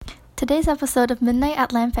Today's episode of Midnight at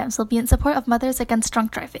LambFams will be in support of Mothers Against Drunk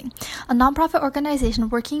Driving, a nonprofit organization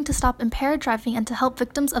working to stop impaired driving and to help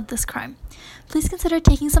victims of this crime. Please consider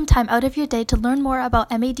taking some time out of your day to learn more about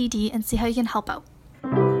MADD and see how you can help out.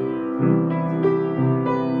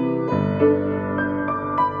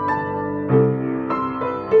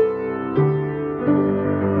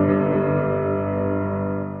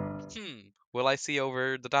 Will I see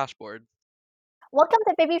over the dashboard? Welcome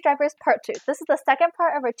to Baby Drivers Part 2. This is the second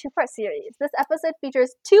part of our two-part series. This episode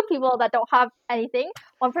features two people that don't have anything,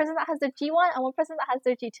 one person that has their G1 and one person that has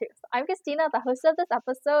their G2. So I'm Christina, the host of this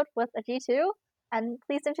episode with a G2, and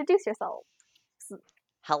please introduce yourselves.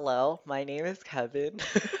 Hello, my name is Kevin,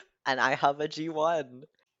 and I have a G1.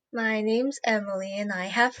 My name's Emily, and I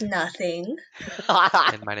have nothing.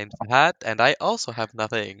 And my name's Pat, and I also have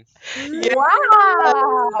nothing. Yeah.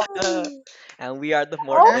 Wow! And we are the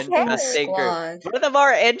more Okay. interesting group. Squad. We're the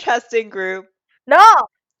more interesting group. No!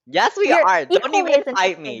 Yes, we You're are. Don't equally even as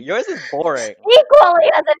fight me. interesting. Yours is boring. Equally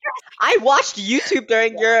as interesting! I watched YouTube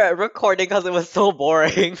during your recording because it was so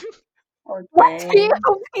boring. Oh, What do you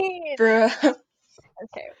dang. mean? Bruh.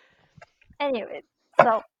 Okay. Anyways,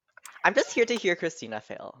 so, I'm just here to hear Christina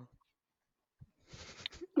fail.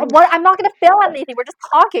 what? I'm not gonna fail at anything, we're just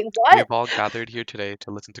talking. What? We've all gathered here today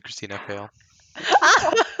to listen to Christina fail.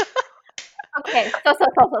 Okay, so.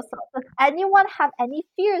 Does anyone have any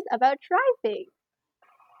fears about driving?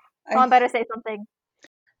 Someone better say something.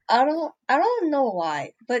 I don't know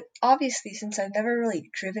why, but obviously since I've never really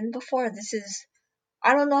driven before,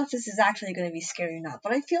 I don't know if this is actually going to be scary or not,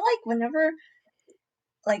 but I feel like whenever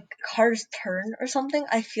like cars turn or something,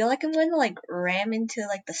 I feel like I'm going to like ram into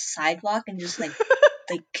like the sidewalk and just like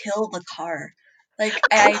kill the car. Like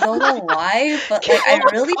I don't know why, but like I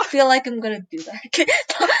really feel like I'm going to do that.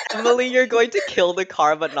 Emily, you're going to kill the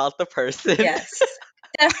car, but not the person. Yes.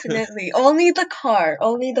 Definitely. Only the car.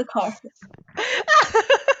 Only the car.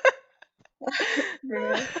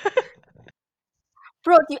 Bruh.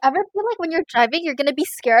 Bro, do you ever feel like when you're driving, you're gonna be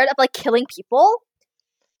scared of like killing people?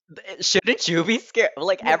 Shouldn't you be scared?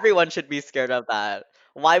 Like, Yeah. everyone should be scared of that.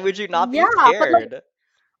 Why would you not be Yeah, but, scared? like-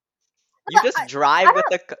 You just drive I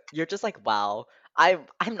with you're just like, wow, I'm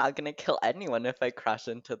not gonna kill anyone if I crash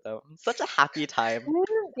into them. Such a happy time.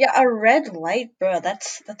 Yeah, a red light, bro.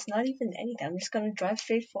 That's not even anything. I'm just gonna drive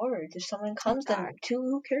straight forward. If someone comes, then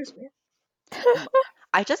who cares, man?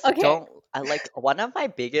 I just Okay. don't. I like one of my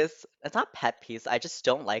biggest. It's not pet peeves. I just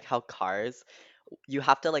don't like how cars. You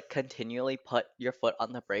have to like continually put your foot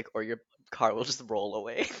on the brake, or your car will just roll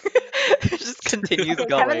away. It just continues Okay,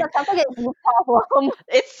 Kevin, going. that sounds like a you problem.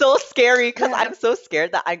 It's so scary because Yeah. I'm so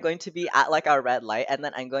scared that I'm going to be at like a red light and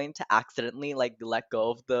then I'm going to accidentally like let go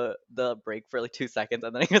of the brake for like 2 seconds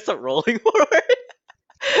and then I'm gonna start rolling forward.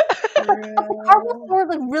 The car will forward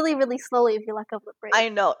like really, really slowly if you let go of the brake. I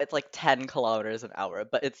know it's like 10 kilometers an hour,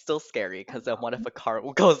 but it's still scary because then what if a car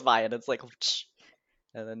goes by and it's like,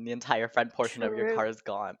 and then the entire front portion of your True. car is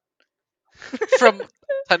gone. From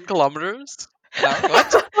 10 kilometers? No,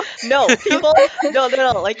 what? No, people,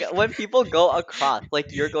 no. Like when people go across,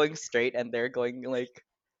 like you're going straight and they're going like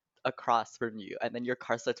across from you, and then your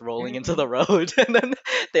car starts rolling into the road, and then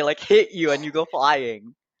they like hit you and you go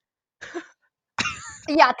flying.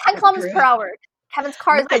 Yeah, 10 kilometers per hour. Kevin's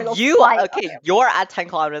car is gonna go Not you, flying. okay, you're at 10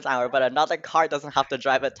 kilometers an hour, but another car doesn't have to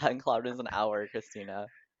drive at 10 kilometers an hour, Christina.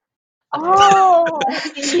 Oh,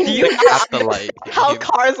 Do you Like, not at the light. how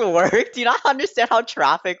cars work? Do you not understand how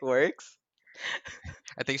traffic works?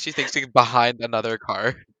 I think she thinks she's behind another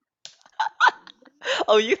car.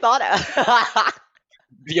 Oh, you thought it.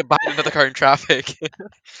 Be behind another car in traffic.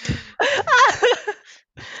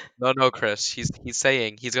 No, Chris. He's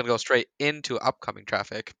saying he's gonna go straight into upcoming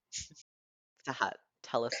traffic. Tahat,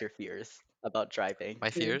 tell us your fears about driving.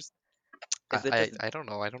 My fears? Is it I just- don't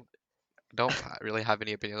know. I don't really have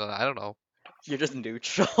any opinion on that. I don't know. You're just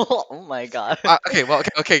neutral. Oh my god. Okay, well,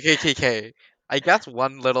 okay. I guess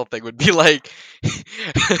one little thing would be like,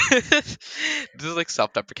 this is like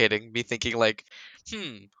self-deprecating. Me thinking like,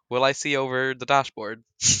 will I see over the dashboard?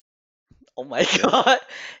 Oh my god.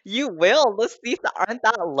 You will. The seats aren't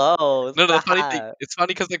that low. No, the funny thing, Stop. it's funny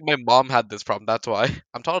because like my mom had this problem. That's why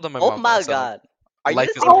I'm taller than my Oh mom. my though, so god. Are you life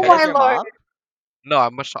the is same okay. height Oh as my your lord. mom? no,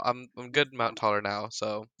 I'm a good amount taller now.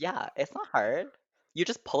 So Yeah, it's not hard. You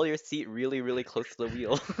just pull your seat really, really close to the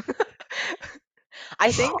wheel.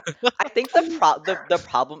 I think the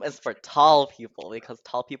problem is for tall people because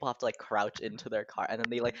tall people have to like crouch into their car and then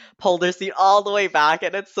they like pull their seat all the way back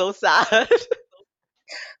and it's so sad.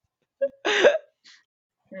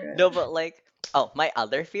 No, but like Oh, my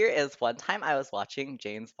other fear is one time I was watching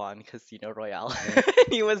James Bond Casino Royale and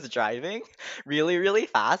he was driving really, really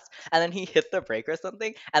fast and then he hit the brake or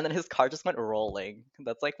something and then his car just went rolling.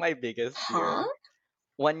 That's like my biggest Huh? fear.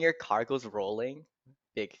 When your car goes rolling,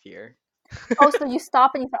 big fear. Oh, so you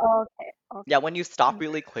stop and you say, "Oh, okay, okay." Yeah, when you stop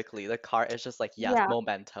really quickly, the car is just like, yes, Yeah.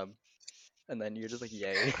 momentum. And then you're just like,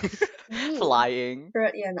 yay. Ew. Flying.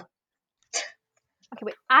 Yeah, no. Okay,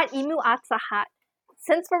 wait. At Emu asks a hat.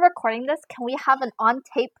 Since we're recording this, can we have an on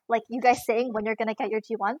tape, like you guys saying when you're gonna get your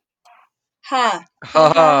G1? Ha.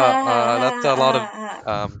 Haha, that's a lot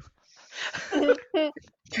of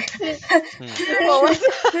What was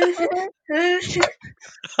that?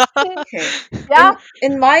 Okay. Yeah.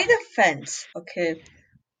 In my defense, okay.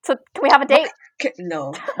 So can we have a date?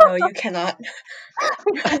 No, you cannot.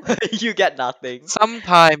 You get nothing.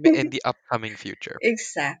 sometime in the upcoming future.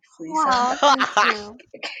 Exactly. Wow, thank you.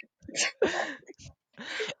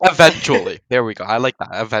 Eventually. There we go. I like that.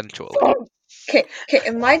 Eventually. Okay.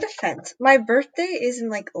 In my defense, my birthday is in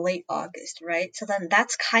like late August, right? So then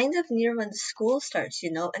that's kind of near when school starts,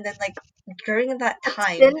 you know. And then like during that It's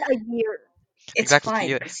time, been a year. it's Exactly.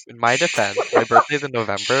 fine. In my defense, my birthday is in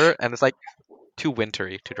November, and it's like too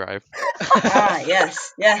wintry to drive.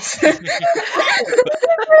 Yes. What's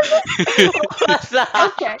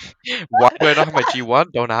that? Okay. Why do I not have my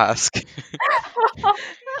G1? Don't ask.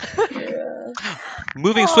 Yeah.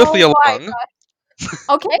 Moving swiftly Oh my along.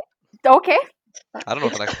 Okay. Okay. I don't know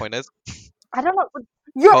what the next point is. I don't know.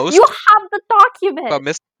 You Host? have the document. But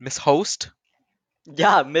Miss Host,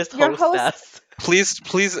 Yeah, Miss Your host- Hostess. please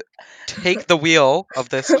take the wheel of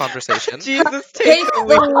this conversation. Jesus, Take take the the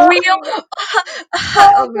wheel. wheel.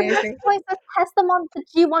 Amazing. Wait, let's test them on the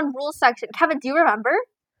G1 rules section. Kevin, do you remember?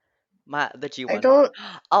 The G1. I don't.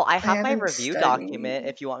 Oh, I have my haven't review studied. document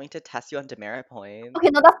if you want me to test you on demerit points. Okay,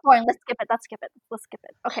 no, that's boring. Let's skip it. Let's skip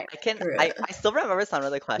it. Okay. I still remember some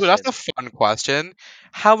of the Ooh, questions. that's a fun question.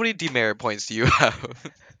 How many demerit points do you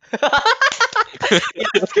have?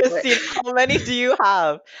 Yes, Christina, how many do you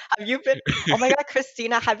have? Have you been? Oh my God,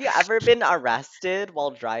 Christina, have you ever been arrested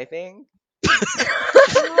while driving?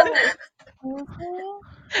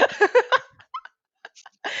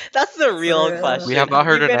 That's the real real. question. We have not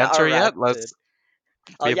heard you an been answer yet. arrested?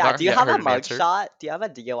 Oh We have yeah, not do you yet have a heard an answer. mugshot? Do you have a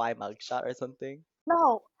DOI mugshot or something?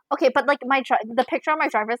 No. Okay, but like the picture on my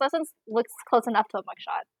driver's license looks close enough to a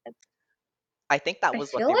mugshot. I think that I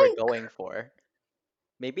was what feel they were like- going for.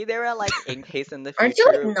 Maybe they were like, in case in the Aren't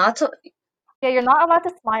future. you like not to? Yeah, you're not allowed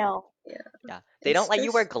to smile. Yeah, they don't It's let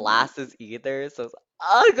you wear just- glasses either, so it's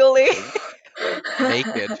ugly.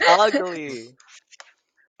 Naked. Ugly.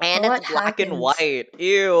 And What it's black and happens? white.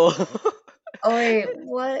 Ew. Oh wait,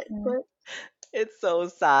 what? It's so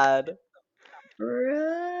sad.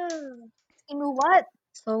 Bruh. Emu, what?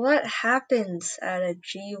 So what happens at a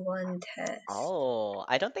G1 test? Oh,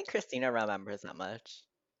 I don't think Christina remembers that much.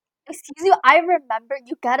 Excuse you, I remember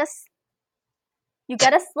you get a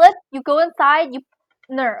slip, you go inside, you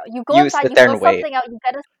go You inside, sit you there fill and wait. something out,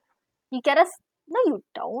 you get a no you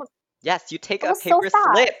don't. Yes, you take That a was so paper fast.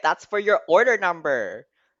 slip. That's for your order number.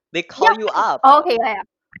 They call you up. Oh, okay, yeah.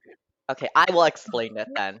 Okay, I will explain it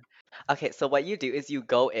then. Okay, so what you do is you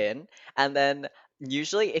go in, and then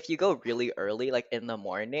usually if you go really early, like in the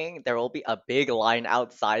morning, there will be a big line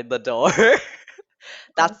outside the door.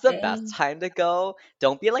 That's the dang. best time to go.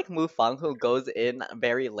 Don't be like Mufang who goes in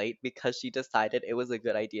very late because she decided it was a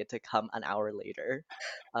good idea to come an hour later.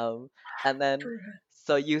 And then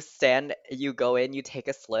so you go in, you take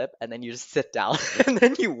a slip, and then you just sit down, and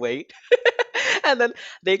then you wait, and then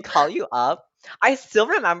they call you up. I still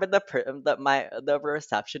remember the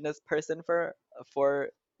receptionist person for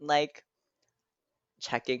like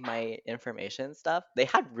checking my information stuff. They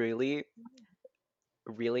had really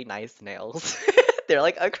really nice nails. They're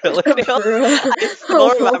like acrylic nails. I still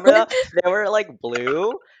remember them. They were like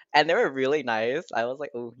blue and they were really nice. I was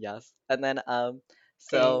like, oh yes. And then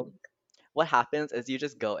so Dang. what happens is you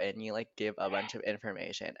just go in, you like give a bunch of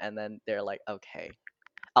information, and then they're like, okay.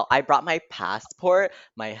 Oh, I brought my passport,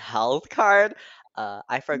 my health card.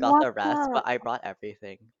 I forgot What the rest, the- but I brought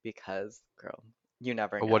everything because, girl, you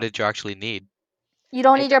never know. What did you actually need? You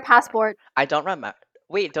don't I need your passport. I don't remember.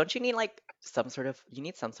 Wait, don't you need like you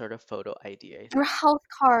need some sort of photo ID? I think. Your health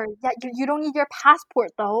card. Yeah, you don't need your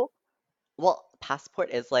passport though. Well, passport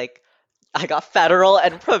is like I got federal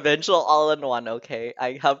and provincial all in one. Okay,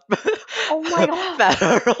 I have Oh my god.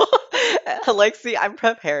 federal. Like, see, I'm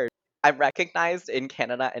prepared. I'm recognized in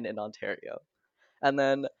Canada and in Ontario. And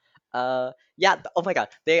then, yeah. Oh my God,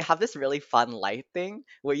 they have this really fun light thing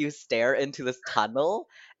where you stare into this tunnel,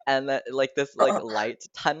 and then like this like light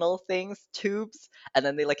tunnel things, tubes, and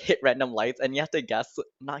then they like hit random lights, and you have to guess,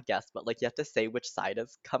 not guess, but like you have to say which side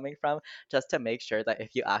it's coming from, just to make sure that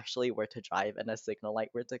if you actually were to drive and a signal light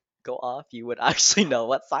were to go off, you would actually know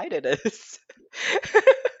what side it is.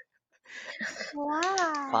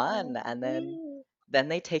 Wow. Fun. And then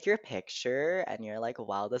they take your picture and you're like,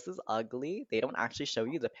 wow, this is ugly. They don't actually show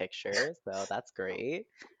you the picture, so that's great.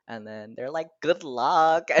 And then they're like, good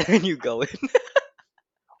luck. And then you go in.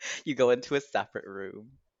 You go into a separate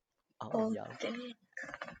room. Oh yeah. Okay.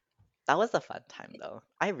 That was a fun time though.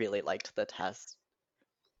 I really liked the test.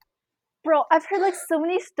 Bro, I've heard like so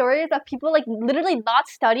many stories of people like literally not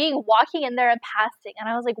studying, walking in there and passing, and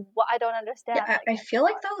I was like, "What? I don't understand." Yeah, I feel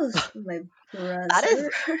like that was my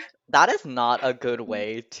brother. That is not a good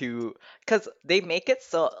way to, because they make it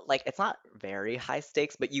so like it's not very high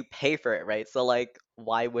stakes, but you pay for it, right? So like,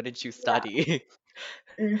 why wouldn't you study?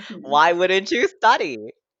 Mhm. Why wouldn't you study?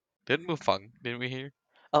 Didn't Mufang? Didn't we hear?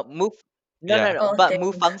 Move. No, Yeah. no, no. Oh, But dang.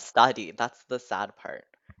 Mufang studied. That's the sad part.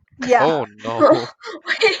 Yeah. Oh no.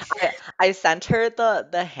 Wait. I sent her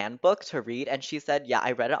the handbook to read, and she said, "Yeah,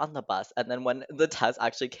 I read it on the bus." And then when the test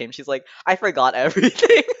actually came, she's like, "I forgot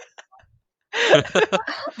everything."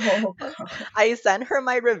 Oh, God. I sent her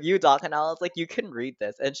my review doc, and I was like, "You can read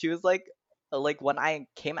this." And she was like when I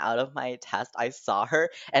came out of my test, I saw her,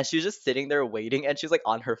 and she was just sitting there waiting, and she was like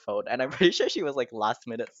on her phone, and I'm pretty sure she was like last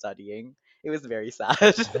minute studying. It was very sad.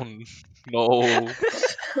 Oh, no.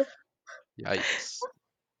 Yikes.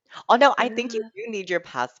 Oh no, I think you do need your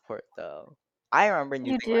passport though. I remember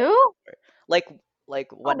You using my do? passport. Like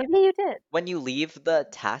Oh, maybe you did. when you leave the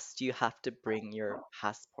test, you have to bring your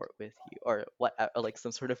passport with you, or what, or like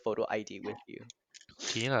some sort of photo ID with you.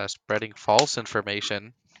 Tina spreading false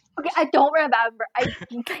information. Okay, I don't remember.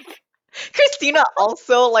 Christina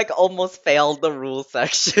also like almost failed the rules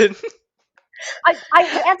section.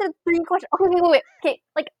 I answered 3 questions. Okay, wait. Okay,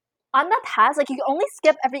 like on the test, like you can only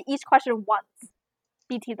skip each question once.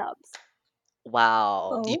 BT dubs.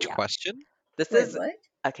 Wow. Oh. Each Yeah. question? This Wait, is what?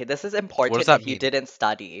 okay, this is important that if you mean? didn't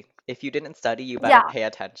study. If you didn't study, you better Yeah. pay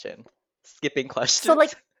attention. Skipping questions. So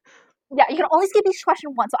like, yeah, you can only skip each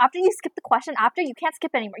question once. So after you skip the question, you can't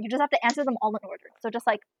skip anymore. You just have to answer them all in order. So just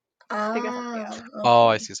like figure something out. Oh,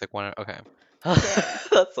 I Okay. see. It's like one. Okay.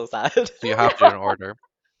 That's so sad. So you have to in order.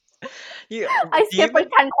 You, I do you skipped like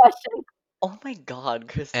even- 10 questions Oh my god,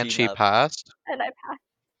 Christina. And she passed. and I passed.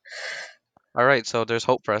 All right. So there's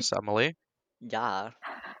hope for us, Emily. Yeah.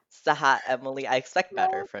 Saha, Emily, I expect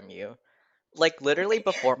better from you. Like literally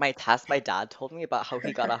before my test, my dad told me about how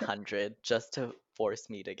he got 100 just to force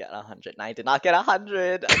me to get 100, and I did not get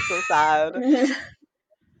 100. I'm so sad. This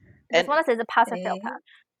And- one says a pass or fail Dang.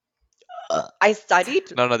 pass. I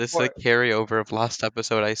studied. No, this for- is a carryover of last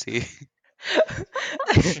episode. I see.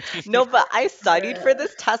 No, but I studied for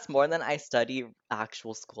this test more than I study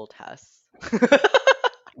actual school tests.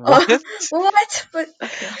 What? What? But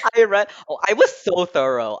okay. I read. Oh, I was so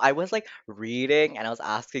thorough. I was like reading and I was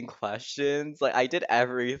asking questions. Like I did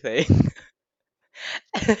everything.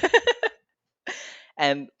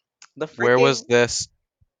 And the Where was freaking- this?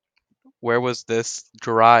 Where was this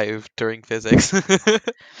derived during physics?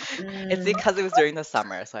 It's because it was during the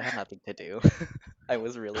summer, so I had nothing to do. I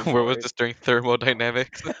was really Where was bored. this during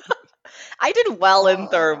thermodynamics? I did well in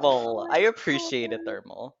thermal. I appreciated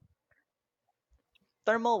thermal.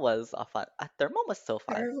 Thermal was a fun. Thermal was so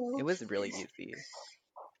fun. Thermal It was really is- easy.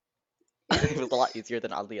 It was a lot easier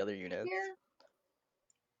than all the other units.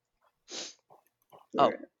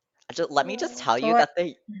 Oh, let me just tell you So that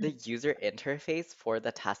the user interface for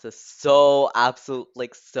the test is so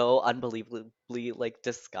so unbelievably like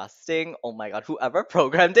disgusting. Oh my god, whoever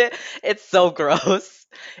programmed it, it's so gross.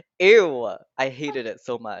 Ew, I hated it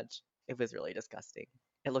so much. It was really disgusting.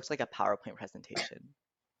 It looks like a PowerPoint presentation.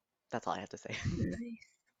 That's all I have to say.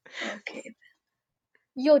 Nice. Okay.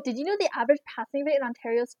 Yo, did you know the average passing rate in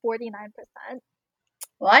Ontario is 49%?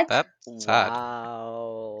 What? That's sad.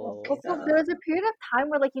 Wow. Okay. Also, there was a period of time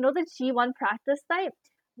where, like, you know, the G1 practice site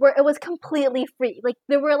where it was completely free. Like,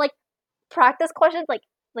 there were like practice questions, like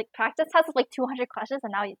practice tests of like 200 questions,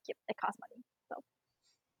 and now it costs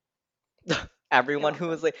money. Everyone who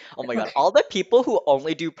was like, oh my god, all the people who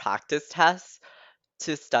only do practice tests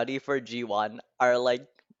to study for G1 are like,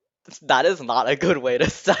 that is not a good way to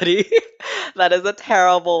study. That is a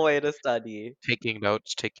terrible way to study. Taking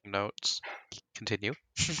notes. Taking notes. Continue.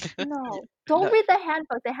 No, don't No. read the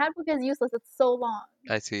handbook. The handbook is useless. It's so long.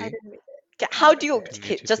 I see. I didn't read it. How do you,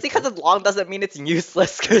 Okay. just because it's long doesn't mean it's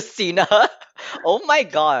useless, Christina. Oh my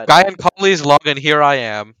god. Guy and Colley's log, and here I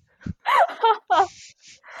am.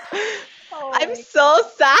 Oh I'm my so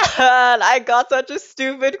sad. I got such a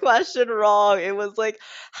stupid question wrong. It was like,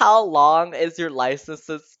 how long is your license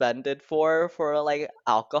suspended for like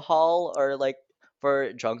alcohol or like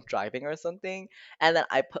for drunk driving or something? And then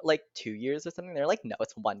I put like 2 years or something. They're like, no,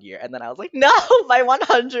 it's 1 year. And then I was like, no, my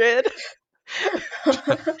 100.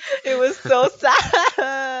 It was so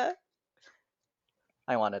sad.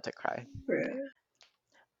 I wanted to cry. Bruh.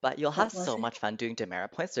 But you'll What have was so it? much fun doing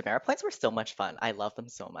demerit points. Demerit points were so much fun. I love them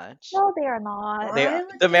so much. No, they are not. Why They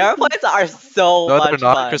would demerit they be points are so No, they're much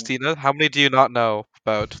not, fun. Christina. How many do you not know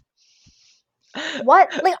about?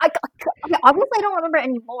 What? Like, okay, obviously I don't remember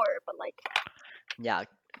anymore, but like, Yeah,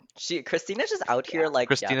 Christina's just out here like,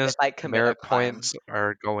 yeah, Christina's if I commit a merit crime, points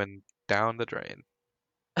are going down the drain.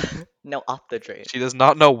 no, off the drain. She does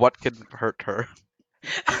not know what could hurt her.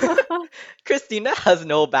 Christina has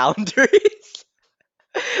no boundaries.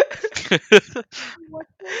 what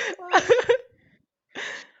the fuck?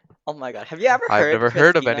 Oh my god, have you ever I've heard never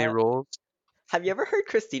heard of any Christina? rules. Have you ever heard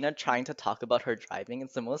Christina trying to talk about her driving?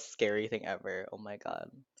 It's the most scary thing ever. Oh my god.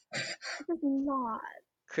 This is not.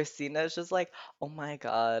 Christina's just like, oh my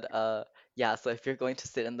god, yeah, so if you're going to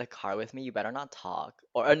sit in the car with me, you better not talk.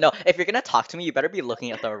 Or no, if you're gonna talk to me, you better be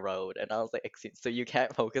looking at the road. And I was like, excuse, so you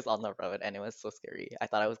can't focus on the road. And it was so scary. I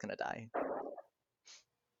thought I was gonna die.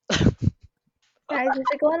 Guys, we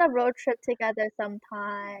should go on a road trip together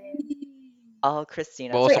sometime. Oh,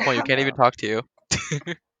 Christina. Well, what's the Wait, point? You how- can't even talk to you.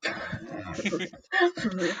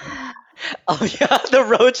 Oh yeah, the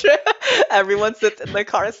road trip. Everyone sits in the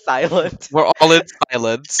car silent. We're all in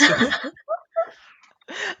silence.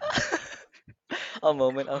 A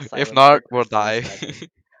moment of silence. If not, for we'll Christina's die. driving.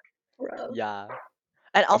 Gross. Yeah.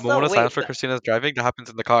 And A moment also, of silence wait, for Christina's driving that happens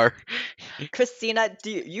in the car. Christina,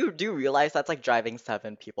 you do realize that's like driving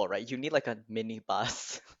 7 people, right? You need like a mini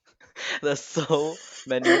bus. There's so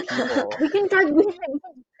many people. We can drive.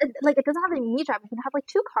 Like, it doesn't have to be me driving. We can have like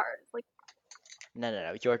 2 cars. Like,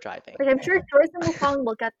 No, you're driving. I'm sure Joyce and Mufang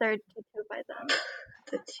will get their T2 by then.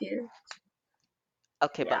 The tear.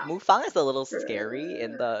 Okay, but Yeah. Mufang is a little scary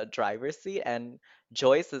in the driver's seat, and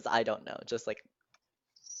Joyce is, I don't know, just like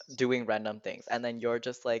doing random things, and then you're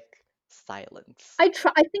just like silence. I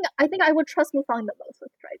think I would trust Mufang the most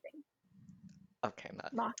with driving. Okay,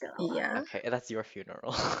 Not gonna lie. Yeah. okay, that's your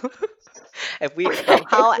funeral. If we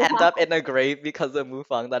somehow end up in a grave because of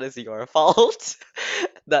Mufang, that is your fault.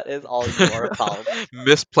 That is all your fault.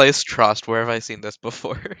 Misplaced trust. Where have I seen this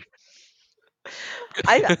before?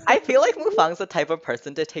 I feel like Mufang's the type of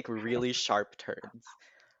person to take really sharp turns.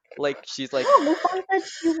 Like she's like, No, Mufang said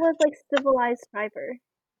she was like civilized driver.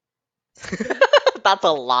 that's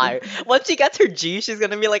a lie. Once she gets her G, she's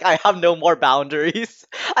gonna be like, I have no more boundaries.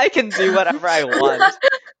 I can do whatever I want.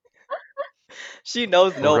 She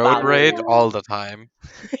knows no Road rage boundaries. all the time.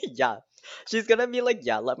 Yeah. She's gonna be like,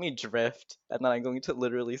 yeah, let me drift. And then I'm going to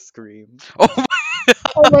literally scream. Oh my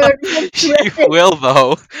Oh my god, she's like She drifting. will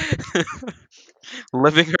though.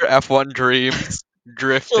 Living her F1 dreams, She'll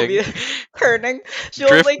drifting, be turning. She'll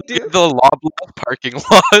drifting like do in the Loblaw parking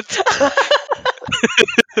lot.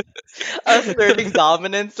 asserting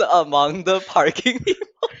dominance among the parking people.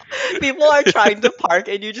 People are trying to park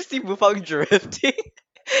and you just see Mufang drifting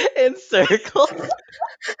in circles.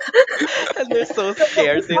 And they're so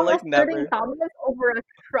scared they Mufang like asserting never. dominance over a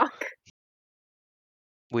truck.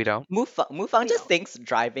 We don't. Mufang just No. thinks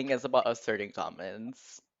driving is about asserting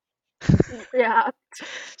dominance. Yeah.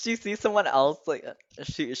 She sees someone else, like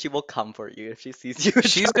she will come for you if she sees you.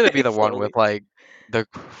 She's gonna be the driving one slowly. with like the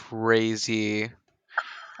crazy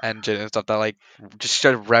engine and stuff that like just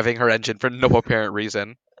started revving her engine for no apparent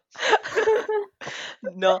reason.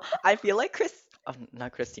 No, I feel like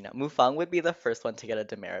not Christina. Mufang would be the first one to get a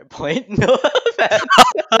demerit point. No offense.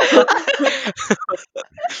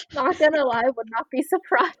 Not gonna lie, would not be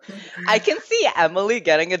surprised. I can see Emily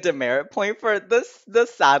getting a demerit point for the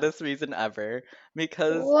saddest reason ever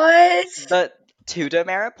because What? the 2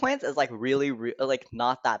 demerit points is like really like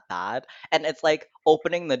not that bad, and it's like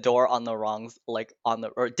opening the door on the wrongs, like on the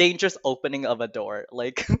or dangerous opening of a door.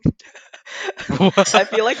 Like I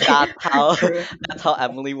feel like that's how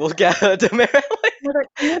Emily will get a demerit point. No, like,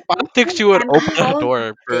 you I don't think she would and open how the long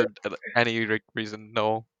door for did any reason.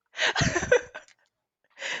 No.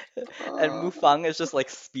 And Mufang is just like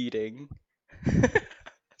speeding.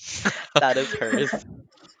 That is hers.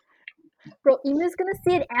 Bro, Emu's gonna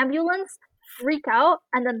see an ambulance, freak out,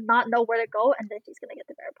 and then not know where to go, and then she's gonna get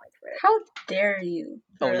the merit points for it. How dare you?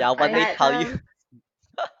 Oh Bruh, yeah, when they I- tell you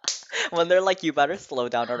when they're like, you better slow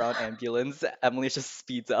down around ambulance, Emily just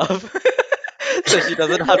speeds up. So she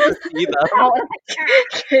doesn't have to see them. Ow,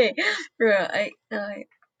 Okay, bruh,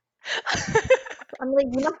 I'm like,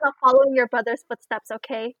 you must not follow in your brother's footsteps,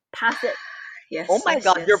 okay? Pass it. Yes. Oh my yes,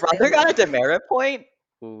 god, your yes, I brother got a will. demerit point?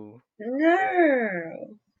 Ooh.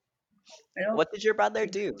 No. I don't What did your brother think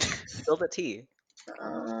do? so. Spill the tea.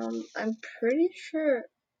 I'm pretty sure.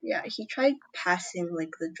 Yeah, he tried passing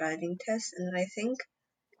like the driving test, and then I think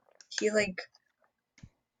he like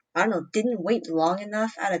I don't know, didn't wait long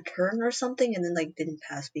enough at a turn or something, and then like didn't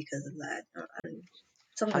pass because of that. I don't know,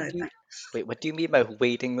 something How like do you that. wait, what do you mean by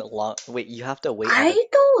waiting long? Wait, you have to wait at a I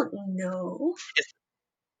don't know.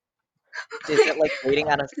 is it like waiting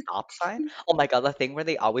at a stop sign? Oh my god, the thing where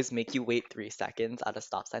they always make you wait 3 seconds at a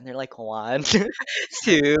stop sign. They're like 1,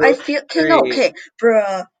 2, I feel okay. No, 3. okay,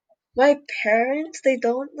 bruh. My parents, they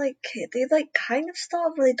don't like they like kind of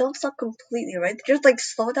stop, but they don't stop completely, right? They just like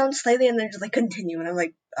slow down slightly and then just like continue, and I'm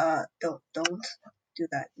like, don't do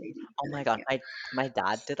that, maybe. Oh And my then god, yeah. my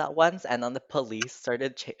dad did that once, and then the police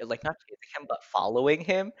started like not chasing him, but following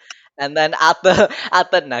him. And then at the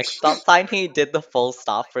at the next stop sign, he did the full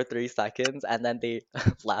stop for 3 seconds, and then they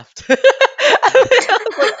left. And I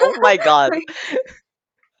was like, oh my god.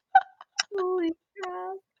 Holy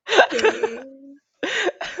crap. Dang,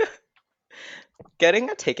 Getting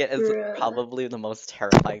a ticket is bruh. probably the most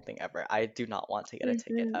terrifying thing ever. I do not want to get a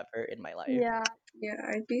ticket Mhm. ever in my life. Yeah. Yeah,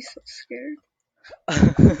 I'd be so scared.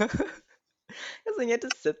 Because then you have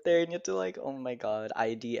to sit there and you have to like, oh my god,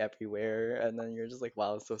 ID everywhere, and then you're just like,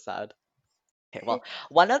 wow, it's so sad. Okay, well,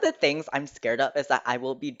 one of the things I'm scared of is that I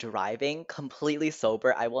will be driving completely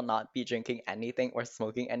sober. I will not be drinking anything or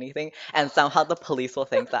smoking anything, and somehow the police will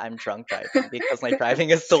think that I'm drunk driving because my driving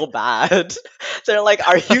is so bad. They're like,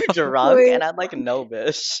 "Are you drunk?" Wait, And I'm like, "No,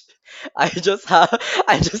 bitch. I'm just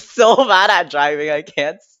so bad at driving. I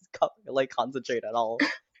can't like concentrate at all."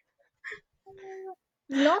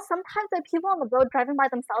 You know, sometimes there are people on the road driving by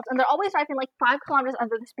themselves, and they're always driving like 5 kilometers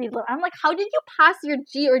under the speed limit. I'm like, how did you pass your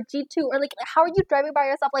G or G2, or like, how are you driving by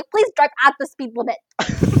yourself? Like, please drive at the speed limit.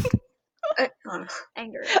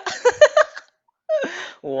 Anger.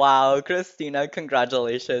 Wow, Christina,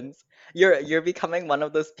 congratulations. You're becoming one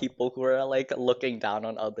of those people who are like looking down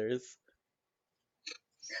on others.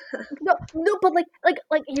 No, but like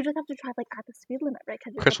you just have to drive like at the speed limit, right?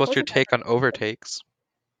 Because you're Chris, what's supposed your to drive take on overtakes?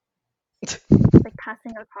 like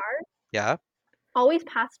passing a car. Yeah. Always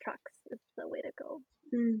pass trucks is the way to go.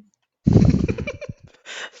 mm.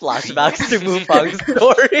 Flashbacks to Mufang's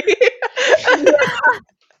story.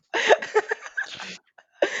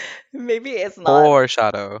 Maybe it's not.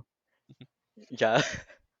 Foreshadow. Yeah.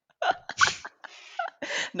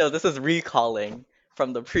 No, this is recalling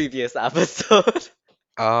from the previous episode.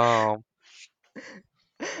 Oh.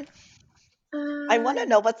 I want to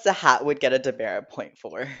know what the hat would get a demerit point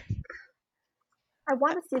for. I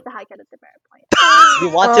want to see if the high get a demerit point. You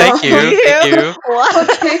want to Thank you. see Thank him? you. What?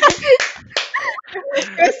 Okay.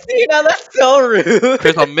 Christina, that's so rude.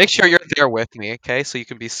 Chris, I'll make sure you're there with me, okay? So you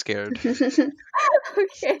can be scared.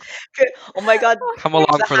 Okay. Oh my god, Come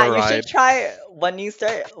along for the Zaha, you should ride. try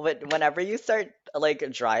whenever you start like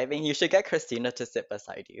driving, you should get Christina to sit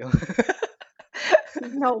beside you.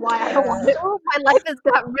 No, why? I don't want to. My life is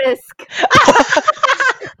at risk.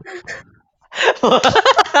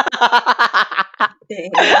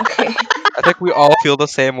 Dang, okay. I think we all feel the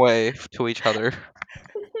same way to each other.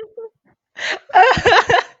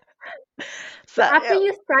 So, After yeah,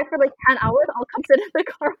 you drive for like 10 hours, I'll come sit in the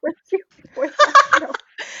car with you before that.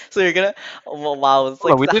 so you're gonna well, wow, it's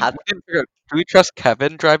Hold like on, we didn't figure out. Do we trust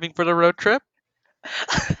Kevin driving for the road trip?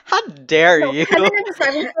 how dare No, you? Kevin and his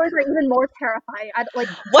driving stories are even more terrifying. Like,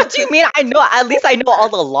 What do you mean? I know, at least I know all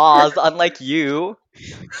the laws, unlike you.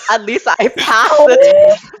 At least I passed the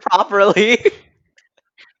test properly.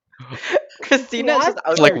 Christina is just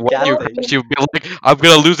out Like, there what you guessing. you'd be like, I'm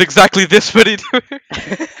gonna lose exactly this many.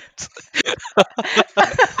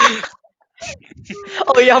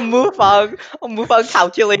 Oh yeah, Mufang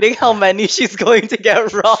calculating how many she's going to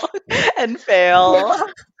get wrong and fail.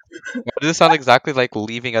 Why does it sound exactly like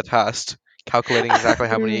leaving a test, calculating exactly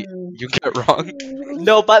how many Mm. you get wrong?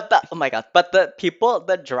 No, but oh my god, but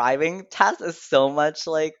the driving test is so much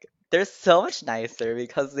like they're so much nicer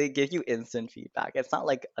because they give you instant feedback. It's not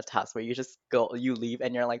like a test where you leave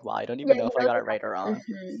and you're like, wow, I don't even Yeah, know you if I know got the it right or wrong.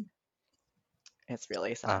 Mhm. It's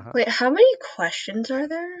really sad. Uh-huh. Wait, how many questions are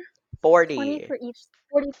there? 20 40. for each,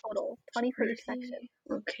 40 total, 20 for each 40. section.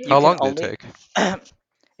 Okay. You How can long did only it take?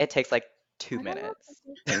 it takes like I 2 don't know. minutes.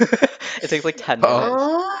 It takes like 10 Oh. minutes.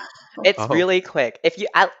 Oh. It's Oh. really quick. If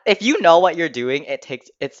you know what you're doing,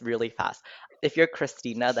 it's really fast. If you're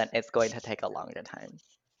Christina, then it's going to take a longer time.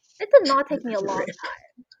 It did not take me a long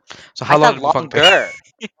time. So I how long said did Mufang take? longer.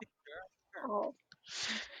 Oh.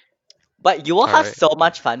 But you will have Alright. so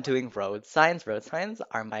much fun doing road signs. Road signs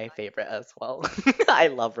are my favorite as well. I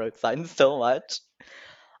love road signs so much.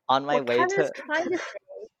 On my What way Karen to is trying to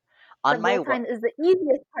say on that my real time is the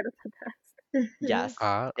easiest part of the test. Yes,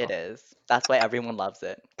 Uh, it is. That's why everyone loves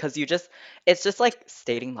it. Because it's just like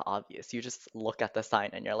stating the obvious. You just look at the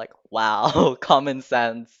sign and you're like, wow, common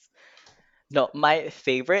sense. No, my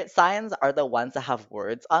favorite signs are the ones that have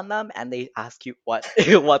words on them and they ask you what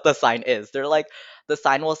what the sign is. They're like the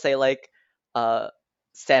sign will say like uh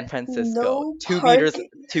San Francisco, No 2 meters, parking.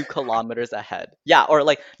 2 kilometers ahead. Yeah, or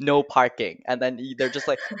like no parking. And then they're just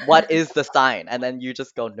like, what is the sign? And then you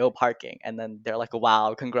just go no parking. And then they're like,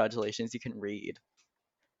 wow, congratulations, you can read.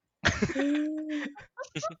 Mm,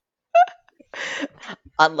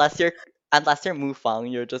 unless you're unless you're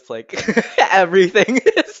Mufang, you're just like everything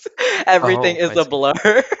is everything oh, is I a see.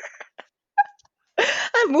 blur.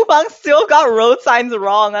 And Mufang still got road signs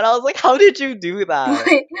wrong, and I was like, how did you do that?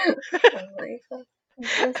 Wait. Oh my god.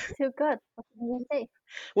 Just too good. What can you say?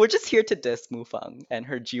 We're just here to diss Mufang and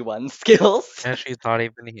her G1 skills. And she's not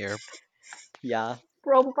even here. Yeah.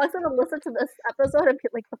 Bro, Mufang's gonna listen to this episode and be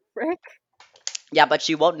like, the frick? Yeah, but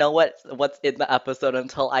she won't know what's in the episode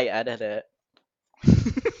until I edit it.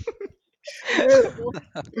 True.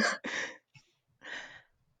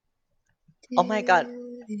 Oh my god.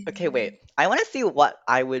 Okay, wait. I want to see what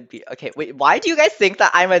I would be. Okay, wait. Why do you guys think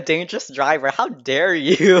that I'm a dangerous driver? How dare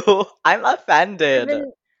you? I'm offended.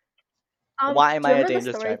 Even Why am do I you a remember the dangerous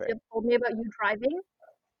stories driver? you told me about you driving?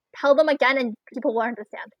 Tell them again and people will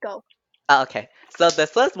understand. Go. Oh, okay. So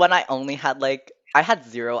this was when I only had like I had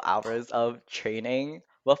 0 hours of training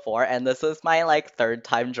before, and this was my like third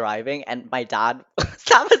time driving, and my dad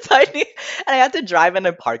sat beside me, and I had to drive in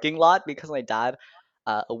a parking lot because my dad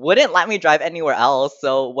wouldn't let me drive anywhere else.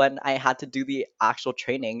 So when I had to do the actual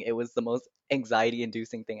training, it was the most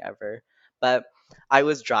anxiety-inducing thing ever. But I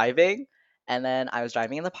was driving, and then I was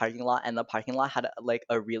driving in the parking lot, and the parking lot had like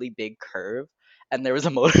a really big curve, and there was a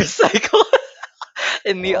motorcycle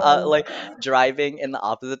in the Oh like god. driving in the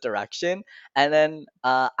opposite direction, and then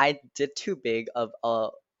I did too big of a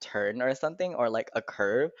turn or something or like a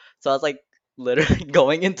curve, so I was like literally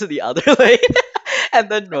going into the other lane. And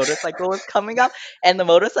the motorcycle was coming up, and the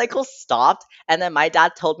motorcycle stopped, and then my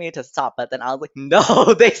dad told me to stop, but then I was like,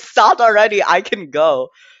 no, they stopped already, I can go.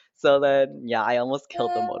 So then yeah, I almost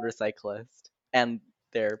killed the motorcyclist and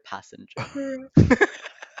their passenger.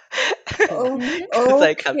 Oh, Mhm. Because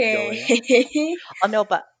I kept okay. going. Oh no,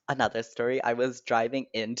 but another story. I was driving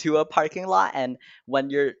into a parking lot, and when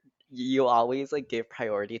you always like give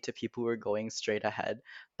priority to people who are going straight ahead,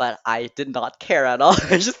 but I did not care at all.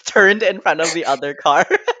 I just turned in front of the other car,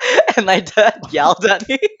 and my dad yelled at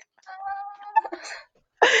me.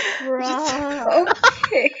 Just- Bruh.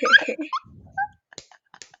 Okay.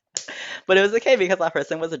 but it was okay because that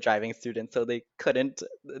person was a driving student, so they couldn't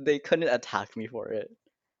attack me for it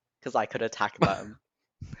because I could attack them.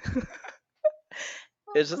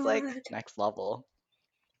 It's just like God. next level.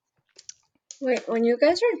 Wait, when you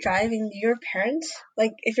guys are driving, do your parents,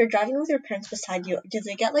 like, if you're driving with your parents beside you, do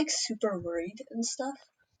they get, like, super worried and stuff?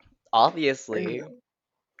 Or Obviously, no?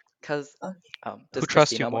 because Okay. does Who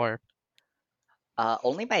trusts you Christina more?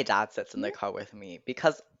 only my dad sits in the Hmm? car with me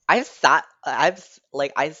because I sit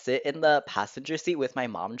in the passenger seat with my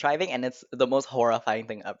mom driving, and it's the most horrifying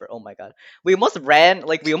thing ever. Oh my god. We almost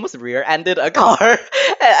rear-ended a car,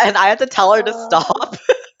 and I had to tell her to stop.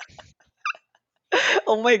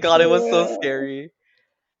 Oh my god, it was so Yeah. scary.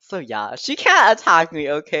 So yeah, she can't attack me,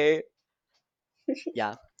 okay?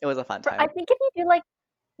 Yeah, it was a fun I time. think if you do like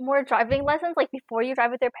more driving lessons, like before you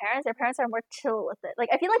drive with your parents are more chill with it. Like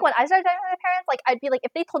I feel like when I started driving with my parents, like I'd be like,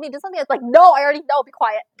 if they told me to do something, I'd be like, no, I already know, be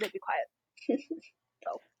quiet. They'd be quiet.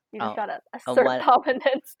 So you just Oh, gotta and assert what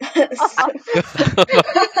dominance.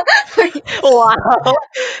 Wait, wow.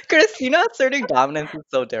 Christina asserting dominance is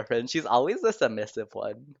so different. She's always the submissive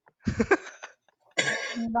one.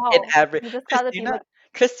 In No, every you just gotta be Christina like,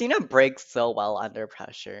 Christina breaks so well under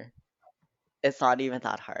pressure. It's not even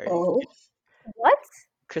that hard. oh. what?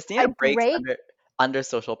 Christina I breaks break? under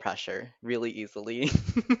social pressure really easily.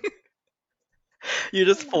 You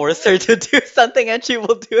just force No. her to do something and she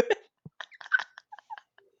will do it.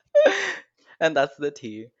 And that's the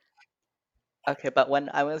tea. Okay, but when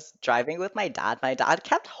I was driving with my dad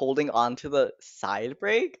kept holding on to the side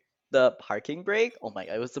brake, the parking brake. Oh my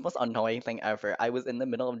god, it was the most annoying thing ever. I was in the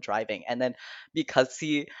middle of driving, and then because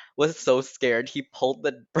he was so scared, he pulled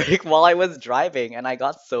the brake while I was driving, and I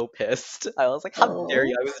got so pissed. I was like, how dare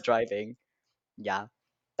you? Oh. I was driving. Yeah,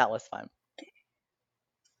 that was fun.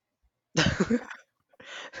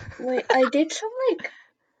 Wait, I did some,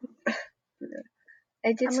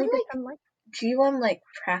 Emily did like, some like, G1, like,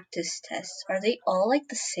 practice tests. Are they all, like,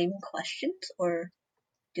 the same questions, or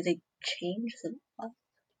do they change them up?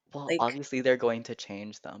 Well, Like, obviously they're going to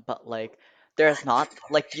change them, but like there's not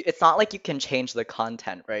like it's not like you can change the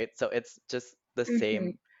content, right? So it's just the hmm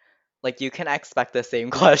same. Like you can expect the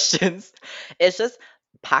same questions. It's just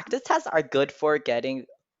practice tests are good for getting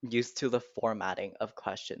used to the formatting of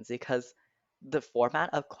questions because the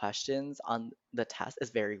format of questions on the test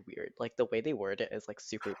is very weird. Like the way they word it is like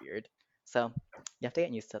super weird. So you have to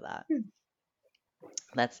get used to that.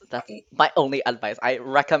 That's my only advice. I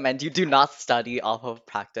recommend you do not study off of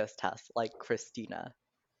practice tests like Christina,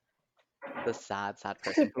 the sad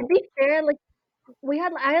Okay, person to who, be fair, like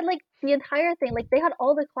I had like the entire thing. Like they had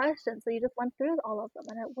all the questions, so you just went through all of them,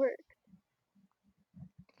 and it worked.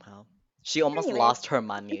 well, she almost Anyways, lost her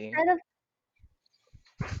money instead of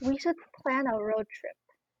we should plan a road trip.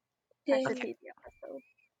 That okay. should be the episode.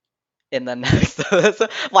 in the next. So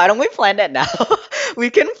why don't we plan it now? We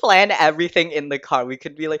can plan everything in the car. We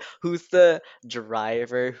could be like, who's the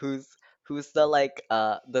driver? Who's the like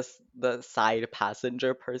the side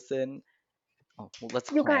passenger person? Oh, well,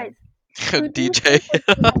 let's You guys, plan. who do you DJ. think would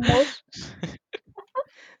be the most?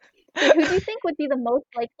 Wait, who do you think would be the most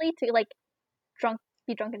likely to like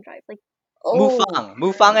be drunk and drive? Like Oh,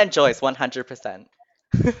 Mufang and Joyce, 100%.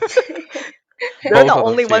 They're Both the of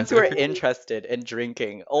them only ones who are together. interested in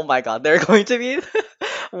drinking. Oh my god, they're going to be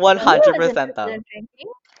Emu is 100% interested though. in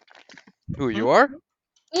drinking. Who Hmm? you are?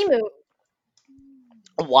 Emu.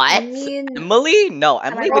 I What? mean, Emily? No,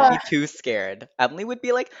 Am I Emily would right? uh, be too scared. Emily would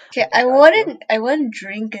be like, okay, "Oh my god, no." I wouldn't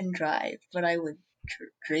drink and drive, but I would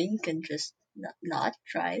drink and just not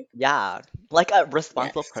drive. Yeah, like a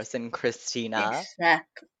responsible Yes, person, Christina.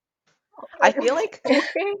 exactly. I Like feel like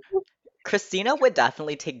okay. Christina would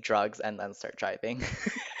definitely take drugs and then start driving.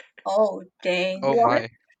 Oh, dang. Oh What? my.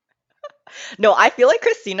 No, I feel like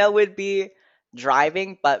Christina would be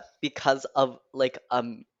driving, but because of like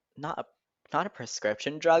not a not a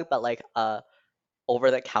prescription drug, but like a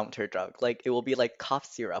over the counter drug. Like it will be like cough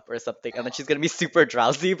syrup or something, and then she's gonna be super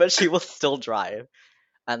drowsy, but she will still drive,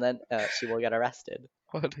 and then she will get arrested.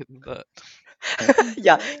 What is that?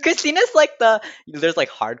 Yeah, Christina's like there's like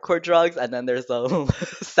hardcore drugs, and then there's the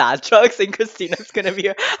sad drugs, and Christina's gonna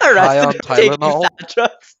be High arrested on for taking Tylenol? sad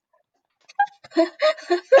drugs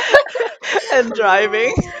and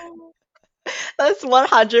driving. That's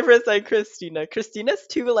 100% Christina. Christina's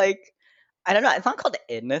too like I don't know. It's not called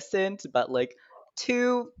innocent, but like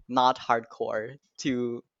too not hardcore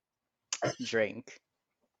to drink.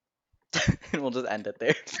 And we'll just end it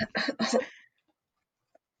there.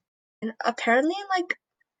 And apparently, in like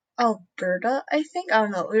Alberta, I think I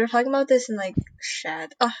don't know. We were talking about this in like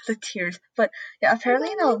Shad. Oh, the tears. But yeah,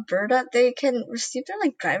 apparently in Alberta, they can receive their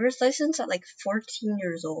like driver's license at like 14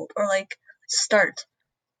 years old, or like start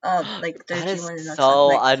like their That is G1 and that's at so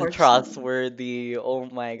like 14. untrustworthy. Oh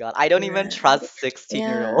my god. I don't even Right. trust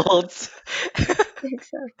 16-year-olds. Yeah, Year olds.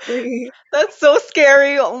 exactly. That's so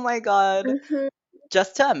scary. Oh my god. hmm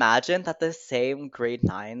Just to imagine that the same grade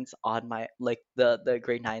 9s on my like the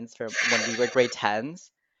grade 9s from when we were grade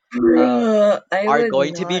 10s I are would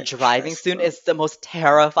going to be not driving trust soon them. is the most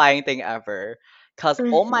terrifying thing ever. Cause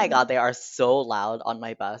oh my hmm god, they are so loud on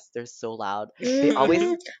my bus. They're so loud. They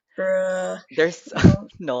always Bruh. there's No.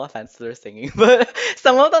 no offense to their singing, but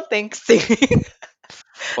some of them think singing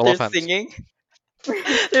Full their offense. singing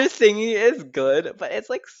their singing is good, but it's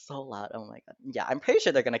like so loud. Oh my god. Yeah, I'm pretty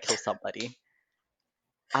sure they're gonna kill somebody.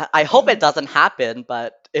 I hope it doesn't happen,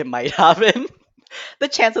 but it might happen. The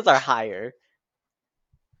chances are higher.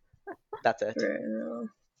 That's it. Bruh.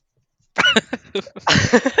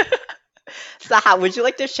 Saha, would you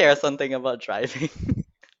like to share something about driving?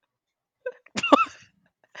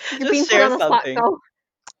 You're being Just put share on the spot, something. go.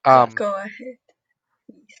 Go ahead.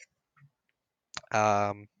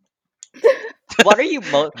 Um, What are you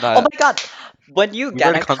most? Oh nah, my god! When you we've get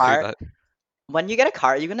already a gone through car, that.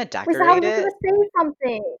 are you gonna Wait, so I decorate was it? gonna say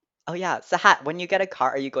something. Oh yeah, Sahat, when you get a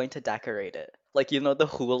car, are you going to decorate it? Like you know the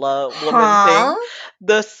hula woman Huh? thing,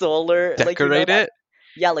 the solar, like you know Decorate that. it?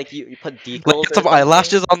 Yeah, like you put Like decals get or some something.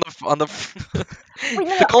 eyelashes on the Wait,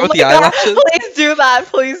 no, the no. car Oh with my the god! eyelashes? Please do that!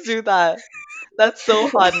 Please do that! That's so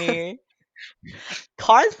funny.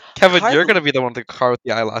 Cars, Kevin, cars. you're gonna be the one with the car with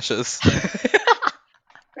the eyelashes.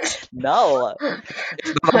 No.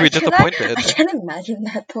 If not, I'll be disappointed. I can't imagine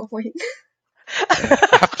that though. Wait.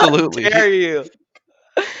 How Absolutely. dare you?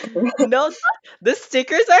 No, the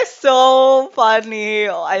stickers are so funny.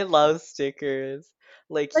 Oh, I love stickers.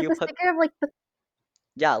 Like Like you the put, sticker of like the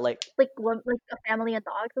yeah, like like a family and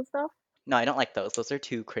dogs and stuff. no, I don't like those. Those are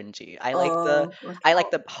too cringy. I like Okay. the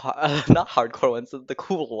not hardcore ones, the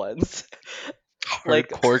cool ones.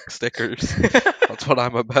 Like Hardcore stickers. That's what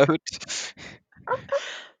I'm about.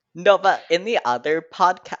 No, but in the other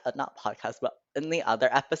podcast, not podcast, but in the other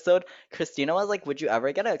episode, Christina was like, "Would you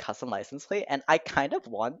ever get a custom license plate?" And I kind of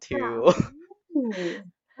want to. Ooh.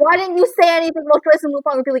 Why didn't you say anything? Most Joyce and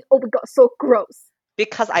Lupin would be like, oh my god, so gross.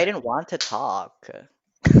 Because I didn't want to talk.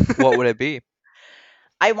 What would it be?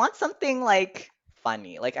 I want something like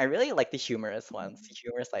funny. Like I really like the humorous ones. The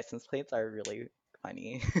humorous license plates are really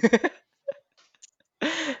funny.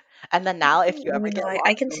 And then now, if you ever No, get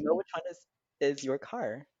I lost, can you'll see. know which one is your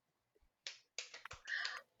car.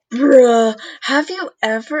 Bruh, have you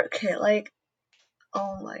ever, okay, like,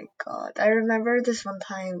 oh my god. I remember this one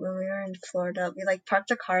time when we were in Florida, we like parked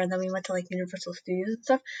the car and then we went to like Universal Studios and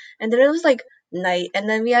stuff. And then it was like night and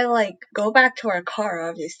then we had to like go back to our car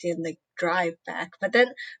obviously and like drive back. But then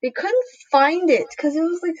we couldn't find it because it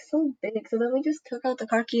was like so big. So then we just took out the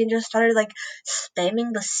car key and just started like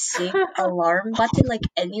spamming the seat alarm button like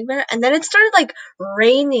anywhere. And then it started like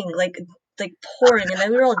raining, like pouring, and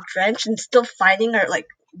then we were all drenched and still finding our like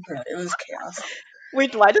bro, it was chaos.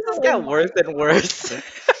 Wait, why does this Oh get my worse and worse?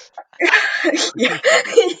 yeah.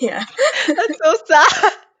 Yeah. That's so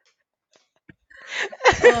sad.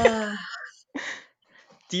 Uh,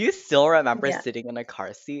 Do you still remember yeah. sitting in a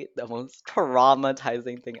car seat? The most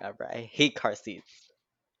traumatizing thing ever. I hate car seats.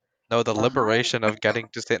 No, the Uh-huh. liberation of getting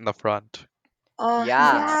to sit in the front. Oh,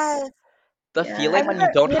 Yeah. Yes. The Yeah. feeling I when you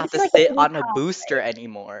remember don't we had have to to like a sit 3 on a pound, booster right?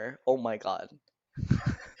 anymore. Oh my god.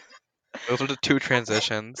 Those are the two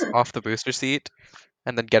transitions: off the booster seat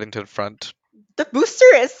and then getting to the front. The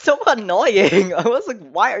booster is so annoying. I was like,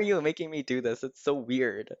 why are you making me do this? It's so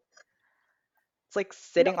weird. It's like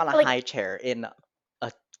No, sitting on a like high chair in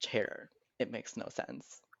a chair. It makes no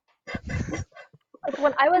sense.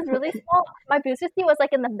 when I was really small, my booster seat was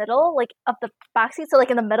like in the middle, like of the back seat, so like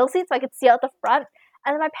in the middle seat, so I could see out the front.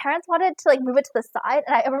 And then my parents wanted to like move it to the side,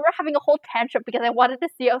 and I remember having a whole tantrum because I wanted to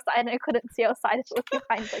see outside and I couldn't see outside if it was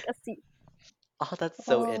behind like a seat. Oh, that's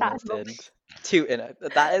so Oh. Sad moment. innocent. Too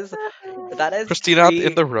innocent. That is Christina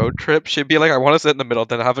in pre. the road trip, she'd be like, "I want to sit in the middle,"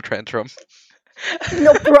 then have a tantrum.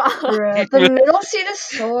 No, bruh. Bruh, the middle seat is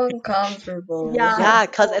so uncomfortable. Yeah. Yeah,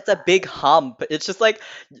 cause it's a big hump. It's just like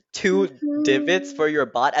two divots Mhm. for your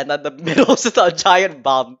butt, and then the middle is just a giant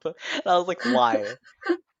bump. And I was like, why?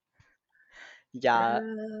 Yeah,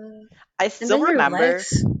 Bruh. I And still then your remember.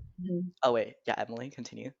 legs. Mhm. Oh wait, yeah, Emily,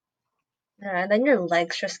 continue. Yeah, and then your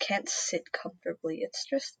legs just can't sit comfortably. It's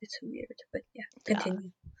weird. But yeah, Yeah.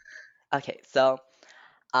 continue. Okay, so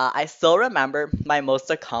I still remember my most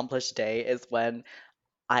accomplished day is when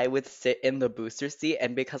I would sit in the booster seat,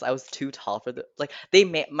 and because I was too tall for the like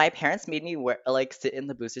my parents made me wear like sit in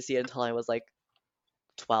the booster seat until I was like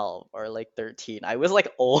 12 or like 13. I was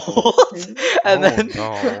like old. Mhm. And Oh then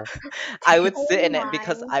no. I would Oh sit in it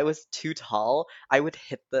because my. I was too tall. I would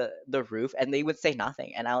hit the roof and they would say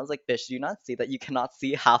nothing. And I was like, "Bitch, do you not see that you cannot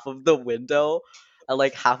see half of the window,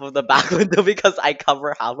 like half of the back window because I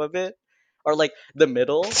cover half of it, or like the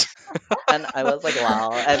middle?" And I was like,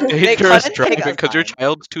 "Wow." And they Dangerous couldn't take driving a because your sign.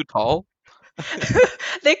 child's too tall.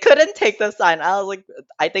 They couldn't take the sign. I was like,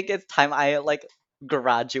 I think it's time I like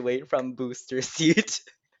graduate from booster seat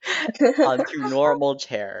onto normal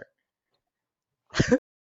chair.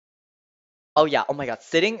 Oh yeah, oh my god,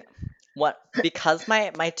 sitting what because my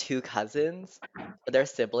two cousins, they're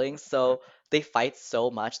siblings, so they fight so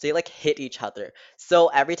much. They like hit each other. So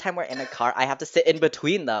every time we're in a car, I have to sit in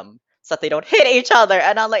between them so that they don't hit each other.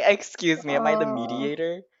 And I'm like, "Excuse me, am I the Oh,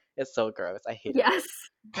 mediator?" It's so gross. I hate Yes.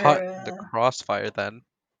 Caught in the bruh. crossfire then.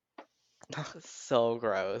 it. So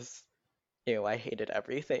gross. Ew, I hated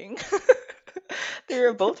everything. They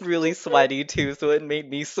were both really sweaty too, so it made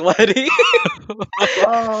me sweaty. Oh,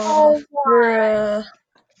 Oh my. bruh.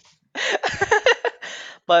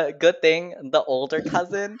 But good thing the older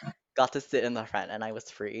cousin got to sit in the front and I was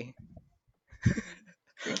free.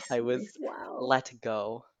 Nice, I was nice. Wow. let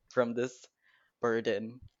go from this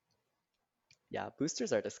burden. Yeah,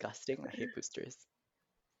 boosters are disgusting. I hate boosters.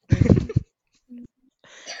 Mhm.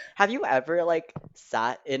 Have you ever like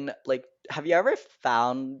sat in like have you ever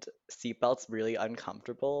found seatbelts really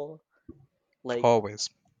uncomfortable? Like Always.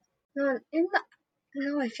 No,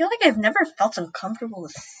 no, I feel like I've never felt uncomfortable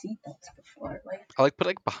with seatbelts before. Like, I like put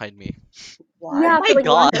like behind me. why? Yeah, oh for my like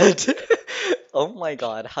god. running. Oh my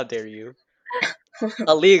god, how dare you?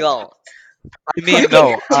 Illegal. I mean, You can no.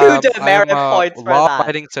 get two I am demerit a points for that.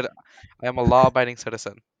 law-abiding citizen. I am a law-abiding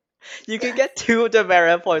citizen. You can get two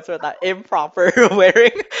demerit points for that improper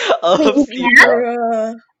wearing of Wait, you can? seatbelt.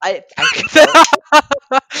 Bruh. I think so.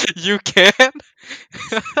 You can?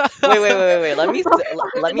 Wait.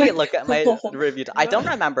 Let me look at my Oh, review. I don't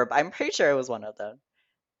remember, but I'm pretty sure it was one of them.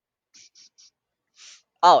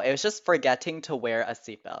 Oh, it was just forgetting to wear a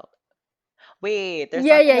seatbelt. Wait, there's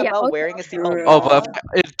Yeah, nothing yeah, yeah. about Okay. wearing a seatbelt Oh, but if law.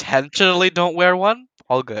 I intentionally don't wear one,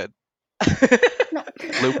 all good. No.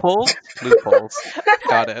 Loopholes? Loopholes.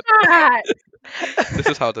 Got it. Ah! This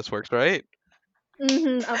is how this works, right?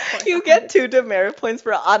 Of course. You get 2 demerit points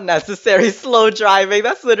for unnecessary slow driving.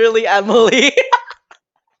 That's literally Emily.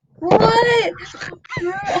 What?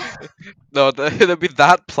 Bruh. No, it'd be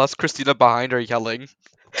that plus Christina behind her yelling.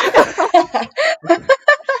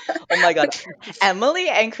 Oh my god. Emily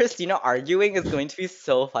and Christina arguing is going to be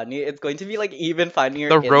so funny. It's going to be like even funnier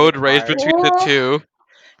The in road the rage car. between the two.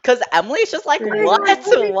 Cause Emily's just like, Oh my Bruh. god, what?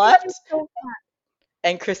 Emily's What? driving so fast.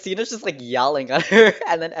 And Christina's just like yelling at her,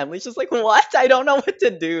 and then Emily's just like, what? I don't know what to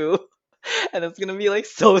do. And it's gonna be like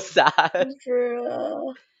so sad.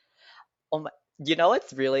 Bruh. Oh my, you know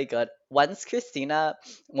what's really good? Once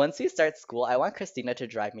we start school, I want Christina to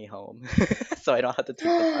drive me home, so I don't have to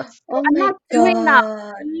take the bus. Oh I'm my not doing that.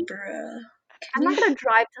 god, Mommy. bruh. I'm not gonna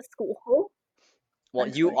drive to school. Well,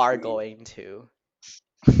 you are Unfortunate. going to.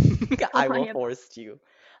 Oh, I I will am. force you.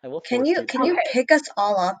 I will Can force you you. can you Okay. pick us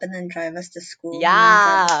all up and then drive us to school and then Yeah.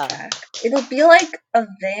 drive us back? It'll be like a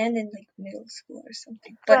van in like middle school or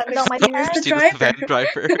something. But No, my Christina's the parents. Christina's the driver. van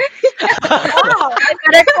driver. Wow, I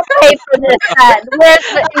better get paid for this then. Where's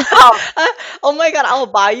the income? Oh my god, I'll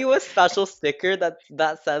buy you a special sticker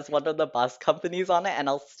that says one of the bus companies on it, and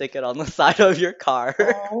I'll stick it on the side of your car.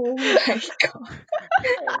 Oh my god.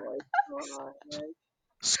 Oh my god.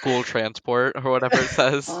 School transport or whatever it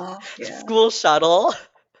says. Yeah. School shuttle.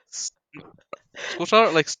 School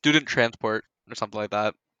shuttle, like student transport or something like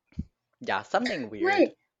that. Yeah, something weird. Wait,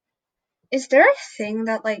 is there a thing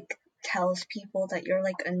that like tells people that you're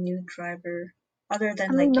like a new driver other than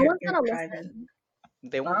I mean, like no you're, one's you're gonna driving? listen.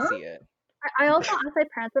 They won't Huh? see it. I also asked my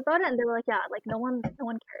parents about it, and they were like, "Yeah, like no one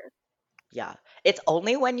cares." Yeah. It's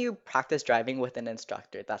only when you practice driving with an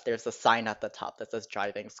instructor that there's a sign at the top that says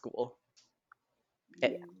driving school.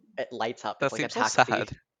 It lights up. That It's like a seems so taxi.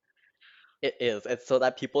 sad. It is. It's so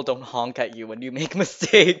that people don't honk at you when you make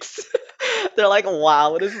mistakes. They're like,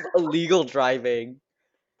 wow, this is illegal driving.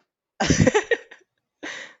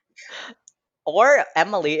 Or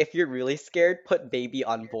Emily, if you're really scared, put baby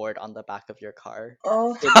on board on the back of your car.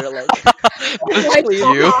 Oh. So they're like, That's my just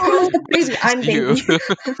God. you. Who's the baby? That's I'm just you.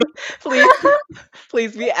 baby.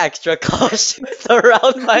 please be extra cautious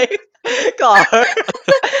around my car.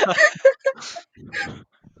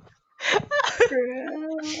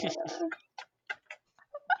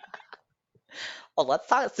 Oh, let's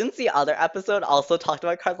talk. Since the other episode also talked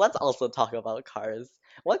about cars, let's also talk about cars.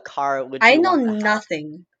 What car would you I know want to have?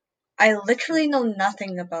 nothing. I literally know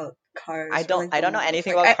nothing about cars. I or, don't. like, I the don't know rules.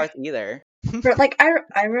 anything Like, about cars either. But like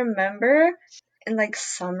I remember in like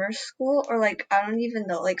summer school or like I don't even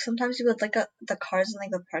know, like sometimes you would look at the cars in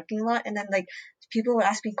like the parking lot and then like people would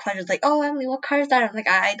ask me questions like, oh Emily, what car is that? I'm like,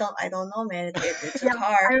 I don't know, man. It's a Yeah,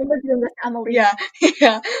 car. I remember doing this, Emily. Yeah.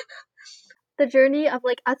 Yeah. The journey of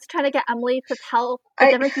like us trying to get Emily to tell the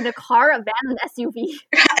I- difference between a car, a van, and an SUV.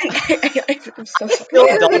 I'm so sorry. still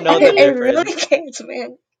don't know the I really difference. can't,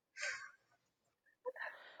 man.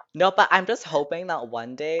 No, but I'm just hoping that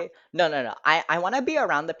one day. No. I want to be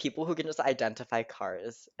around the people who can just identify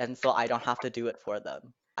cars, and so I don't have to do it for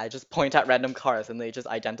them. I just point at random cars and they just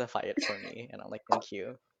identify it for me, and I'm like, thank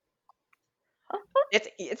you.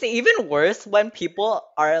 It's even worse when people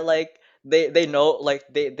are like they know like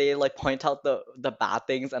they like point out the bad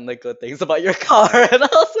things and the good things about your car, and I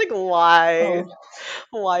was like, why? Oh.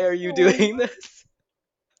 Why are you doing this?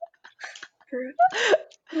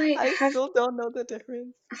 Wait, I still don't know the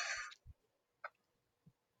difference.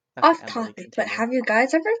 Okay, off Emily, topic, but continue. have you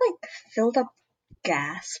guys ever like filled up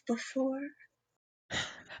gas before?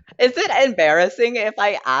 Is it embarrassing if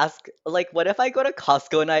I ask, like, what if I go to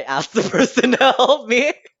Costco and I ask the person to help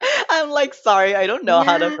me? I'm like, sorry, I don't know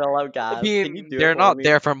how to Yeah. fill up gas. I Can you mean, do they're it for not me?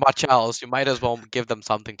 there for much else. You might as well give them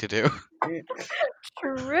something to do.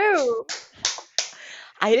 True.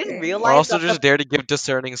 I didn't Okay. Or realize also that just there to give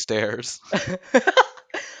discerning stares.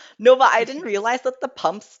 No, but I didn't realize that the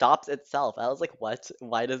pump stops itself. I was like, what?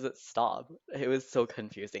 Why does it stop? It was so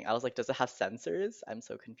confusing. I was like, does it have sensors? I'm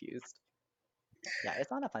so confused. Yeah,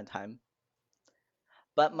 it's not a fun time.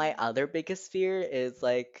 But my other biggest fear is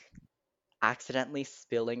like accidentally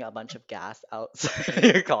spilling a bunch of gas outside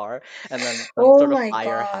your car and then some Oh sort of my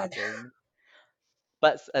fire god. happens.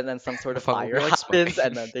 And then some sort of Fun will be fire like happens smoking.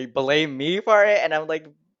 and then they blame me for it and I'm like,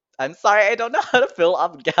 I'm sorry, I don't know how to fill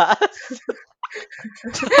up gas.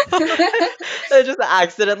 I just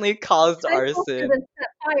accidentally caused I hope he arson. doesn't set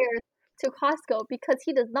fire to Costco because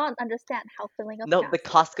he does not understand how filling up No, gas the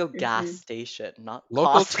is. Costco gas Mhm. station, not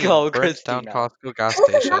Local team Costco, burns down Christina. Costco gas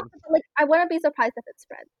Not, station. like, I wouldn't be surprised if it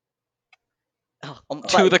spread. but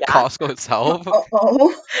to the yeah. Costco itself.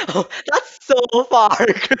 Oh. Oh, that's so far,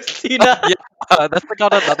 Christina. Yeah, that's like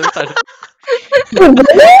on another side.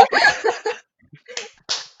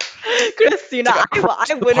 Christina, It's like across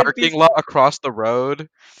I the wouldn't be parking lot, across the road.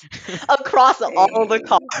 across all the Dang.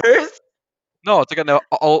 cars. No, it's like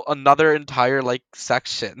another entire like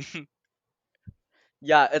section.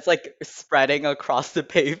 Yeah, it's like spreading across the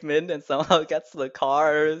pavement and somehow it gets to the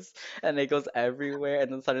cars and it goes everywhere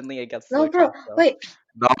and then suddenly it gets to No, the bro. Costco. Wait.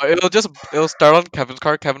 No, it'll start on Kevin's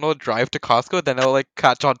car. Kevin will drive to Costco, then it'll like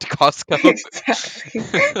catch on to Costco. Exactly.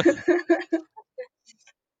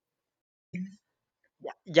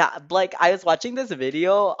 Yeah, like I was watching this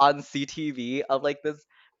video on CTV of like this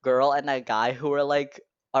girl and a guy who were like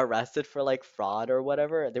arrested for like fraud or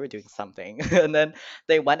whatever. They were doing something. And then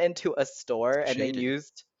they went into a store and Shady.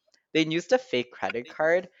 they used a fake credit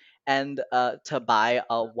card and to buy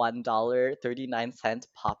a $1.39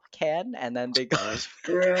 pop can and then they got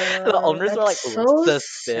the Bruh, owners were like, that's "Ooh, so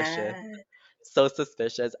suspicious." sad. So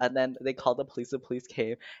suspicious, and then they called the police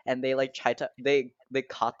came and they like tried to they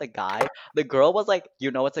caught the guy. The girl was like,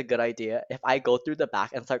 you know, it's a good idea if I go through the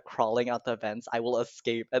back and start crawling out the vents, I will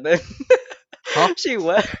escape. And then Huh? she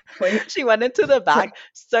went Wait. she went into the back,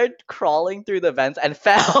 started crawling through the vents and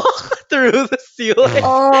fell through the ceiling.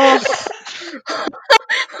 Oh.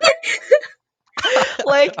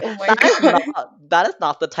 Like Oh my god. that is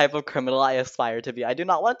not the type of criminal I aspire to be. I do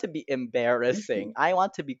not want to be embarrassing. I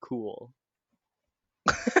want to be cool.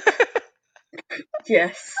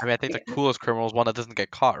 Yes. I mean, I think the coolest criminal is one that doesn't get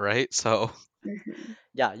caught, right? So Mhm.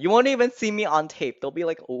 Yeah, you won't even see me on tape. They'll be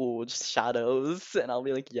like, "Oh, just shadows," and I'll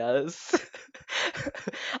be like, "Yes."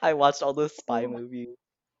 I watched all those spy Oh, movies.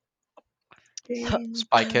 dang.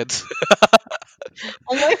 Spy Kids.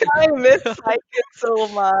 Oh my god, I miss Spy Kids so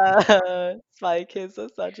much. Spy Kids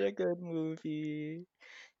was such a good movie.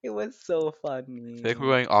 It was so I think we're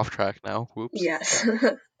funny. going off track now. Whoops. Yes.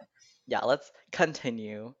 Yeah, let's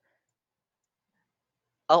continue.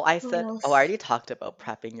 Oh, I What said, oh, I else? already talked about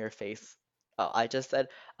prepping your face. Oh, I just said,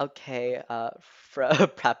 okay,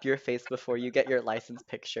 prep your face before you get your license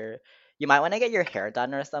picture. You might want to get your hair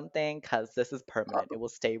done or something, because this is permanent. It will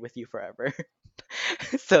stay with you forever.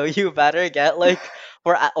 So you better get like,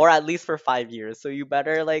 or at least for 5 years. So you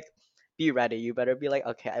better like be ready. You better be like,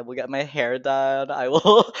 okay, I will get my hair done. I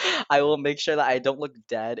will, I will make sure that I don't look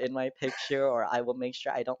dead in my picture, or I will make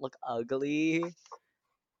sure I don't look ugly.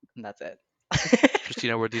 And that's it.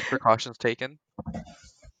 Christina, were these precautions taken?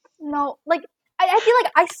 No, like I feel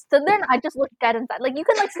like I stood there and I just looked dead inside. Like you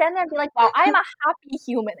can like stand there and be like, "Wow, I am a happy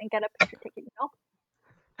human," and get a picture taken. You know?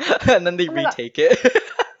 And then they Oh my god, retake it.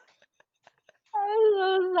 I'm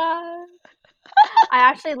so sad. I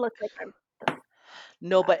actually look like I'm.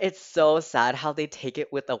 No, but it's so sad how they take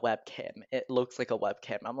it with a webcam. It looks like a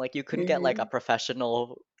webcam. I'm like, you couldn't get like a Mhm.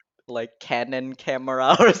 professional like Canon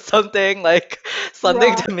camera or something, like something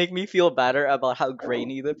Yeah. to make me feel better about how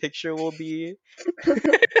grainy the picture will be.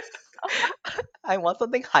 I want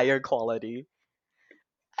something higher quality.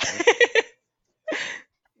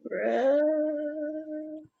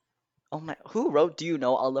 Bruh. Oh my, who wrote "Do you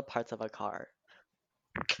know all the parts of a car"?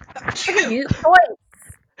 You Toy.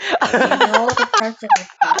 you know the parts of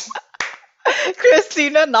a car.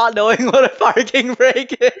 Christina not knowing what a parking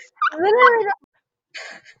brake is. Literally,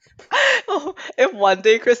 Oh, if one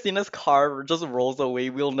day Christina's car just rolls away,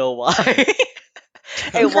 we'll know why.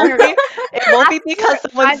 It won't be. It won't be because After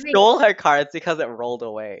someone driving- stole her car. It's because it rolled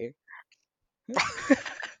away.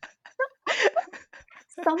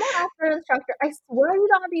 someone asked her instructor, "I swear you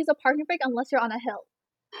don't have to use a parking brake unless you're on a hill."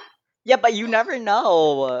 Yeah, but you never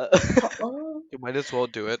know. Uh-oh. You might as well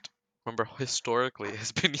do it. Remember, historically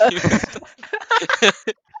it's been used.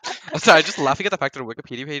 Sorry, I'm just laughing at the fact that a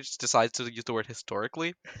Wikipedia page decides to use the word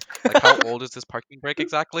historically. Like, how old is this parking brake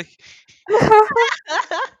exactly?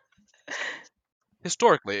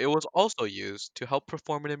 Historically, it was also used to help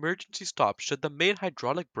perform an emergency stop should the main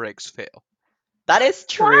hydraulic brakes fail. That is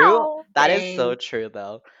true. Wow. That is so Dang. true,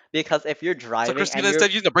 though. Because if you're So driving and Christina, your instead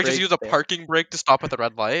of using the brake, just brakes use a fail, parking brake to stop at the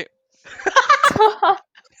red light.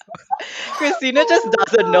 Christina just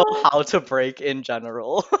doesn't know how to brake in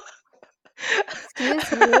general.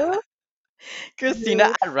 Excuse you. Christina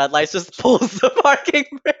You. at red lights just pulls the parking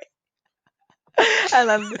brake. And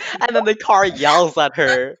then the car yells at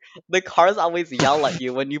her. The cars always yell at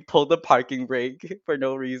you when you pull the parking brake for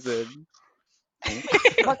no reason.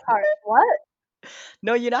 What car? What?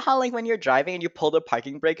 No, you know how like when you're driving and you pull the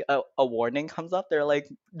parking brake, a warning comes up. They're like,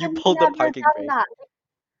 you I've pulled the never parking done brake. that.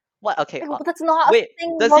 What? Okay. But that's not a Wait.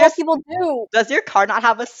 thing Does normal your people do. does your car not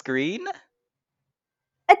have a screen?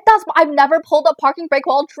 It does, but I've never pulled a parking brake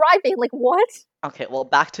while driving. Like, what? Okay, well,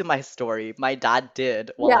 back to my story. My dad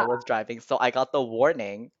did while I Yeah. was driving, so I got the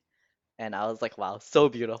warning, and I was like, wow, so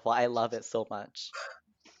beautiful. I love it so much.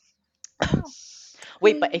 Wow.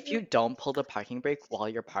 Wait, but if you don't pull the parking brake while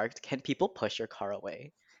you're parked, can people push your car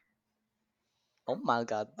away? Oh my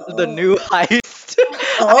god, the new heist.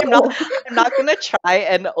 I'm not gonna try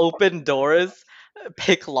and open doors,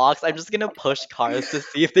 pick locks. I'm just gonna push cars to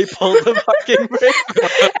see if they pull the parking brake,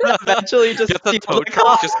 and eventually just Get the steal the tow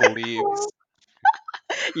car. truck, just leaves.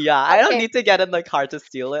 Yeah, I don't Okay. need to get in the car to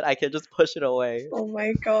steal it. I can just push it away. Oh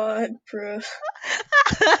my god, bro.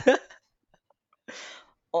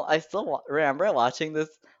 Well, I still remember watching this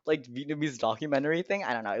like Vietnamese documentary thing.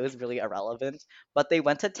 I don't know, it was really irrelevant. But they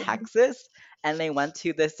went to Texas and they went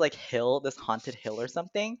to this like hill, this haunted hill or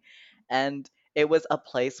something, and it was a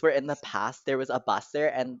place where in the past there was a bus there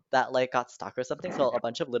and that like got stuck or something. So a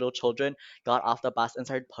bunch of little children got off the bus and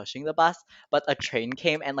started pushing the bus, but a train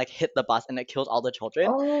came and like hit the bus and it killed all the children.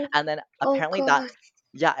 Oh, And then oh apparently god.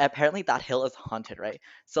 apparently that hill is haunted, right?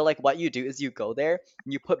 So like what you do is you go there,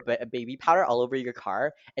 you put baby powder all over your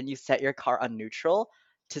car, and you set your car on neutral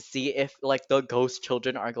to see if like the ghost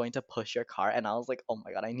children are going to push your car. And I was like, oh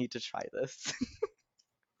my god, I need to try this.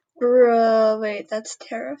 Bro, wait, that's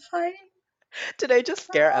terrifying. Did I just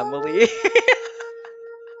scare Emily?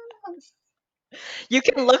 You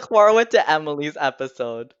can look forward to Emily's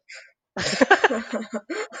episode. Okay,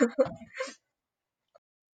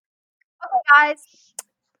 guys.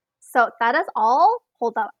 So that is all.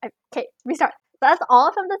 Hold up. Okay, restart. That's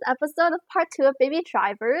all from this episode of part 2 of Baby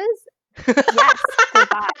Drivers. Yes.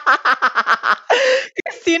 Goodbye.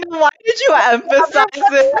 Christina, why did you emphasize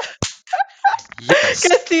it? Yes.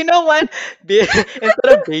 Christina went instead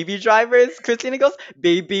of baby drivers, Christina goes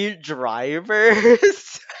baby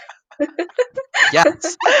drivers.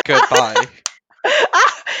 Yes. Goodbye.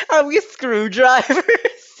 Are we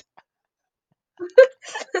screwdrivers?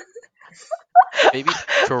 Baby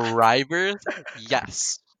drivers?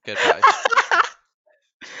 Yes. Goodbye.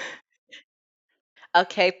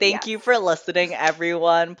 Okay, thank you Yes. for listening,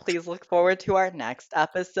 everyone. Please look forward to our next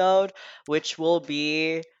episode, which will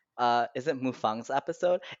be is it Mufang's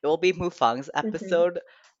episode? It will be Mufang's episode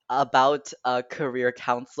about career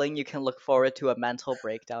counseling. You can look forward to a mental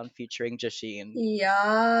breakdown featuring Jashin.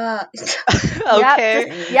 Yeah.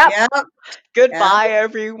 Okay. Yep. Yep. Goodbye,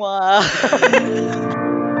 everyone.